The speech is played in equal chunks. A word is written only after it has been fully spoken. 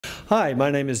Hi,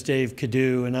 my name is Dave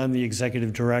Kiddoo, and I'm the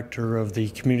Executive Director of the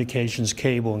Communications,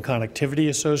 Cable, and Connectivity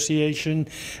Association,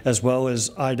 as well as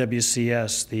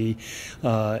IWCS, the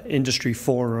industry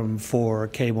forum for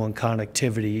cable and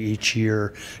connectivity each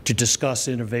year to discuss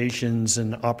innovations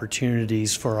and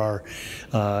opportunities for our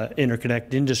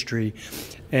interconnect industry.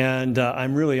 And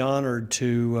I'm really honored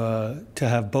to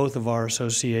have both of our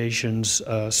associations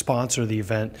sponsor the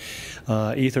event,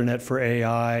 Ethernet for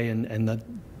AI and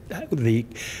the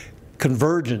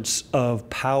convergence of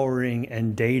powering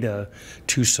and data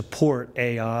to support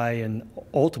AI and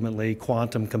ultimately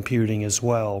quantum computing as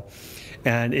well.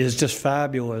 And it is just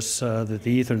fabulous that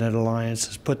the Ethernet Alliance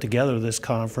has put together this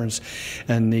conference,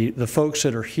 and the folks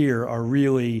that are here are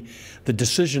really the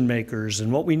decision makers.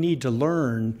 And what we need to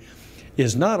learn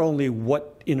is not only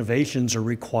what innovations are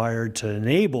required to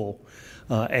enable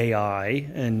AI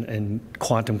and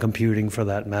quantum computing for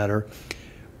that matter,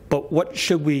 but what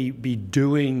should we be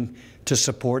doing to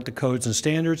support the codes and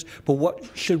standards, but what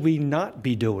should we not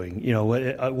be doing? You know,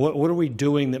 what are we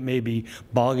doing that may be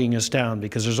bogging us down,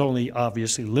 because there's only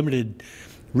obviously limited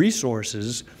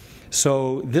resources.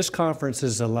 So this conference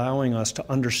is allowing us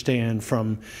to understand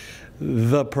from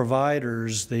the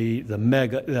providers, the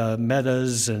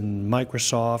Metas and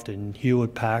Microsoft and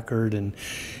Hewlett-Packard and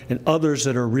others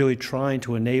that are really trying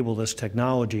to enable this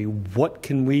technology, what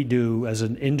can we do as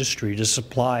an industry to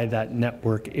supply that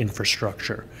network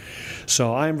infrastructure?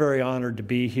 So I'm very honored to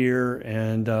be here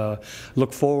and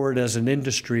look forward as an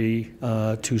industry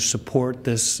to support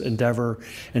this endeavor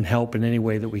and help in any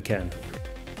way that we can.